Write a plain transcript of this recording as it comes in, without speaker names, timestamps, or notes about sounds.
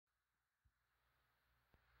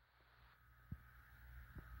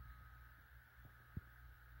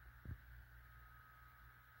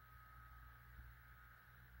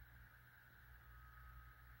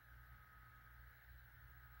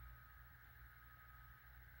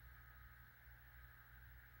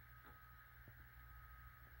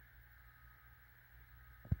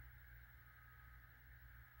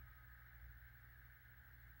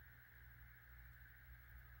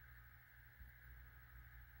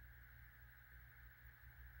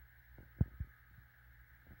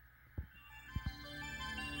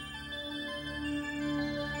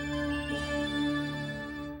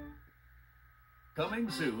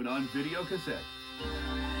Coming soon on Videocassette. Dad,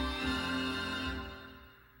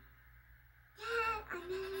 I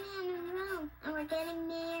met a man in Rome, and we're getting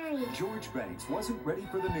married. George Banks wasn't ready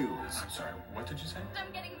for the news. I'm sorry, what did you say?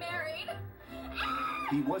 I'm getting married.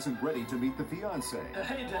 He wasn't ready to meet the fiancée.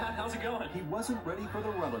 Hey, Dad, how's it going? He wasn't ready for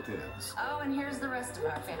the relatives. Oh, and here's the rest of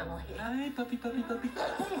our family. Hi, puppy, puppy, puppy.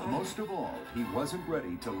 Most of all, he wasn't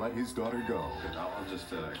ready to let his daughter go. I'll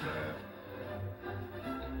just, go ahead.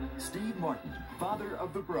 Steve Martin, father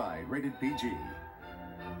of the bride, rated PG.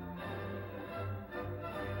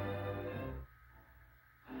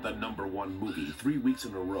 The #1 movie 3 weeks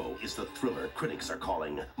in a row is the thriller critics are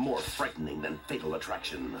calling more frightening than Fatal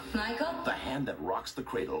Attraction. Michael? The Hand That Rocks the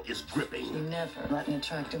Cradle is gripping, You never let an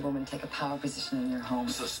attractive woman take a power position in your home.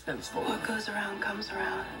 suspenseful. What goes around comes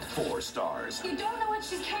around. 4 stars. You don't know what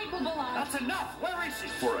she's capable of. That's enough! Where is she?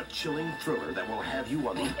 For a chilling thriller that will have you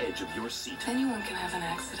on the edge of your seat. Anyone can have an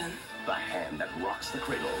accident. The Hand That Rocks the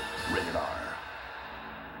Cradle. Rated R.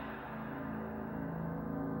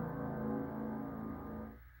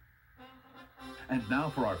 And now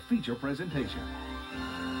for our feature presentation.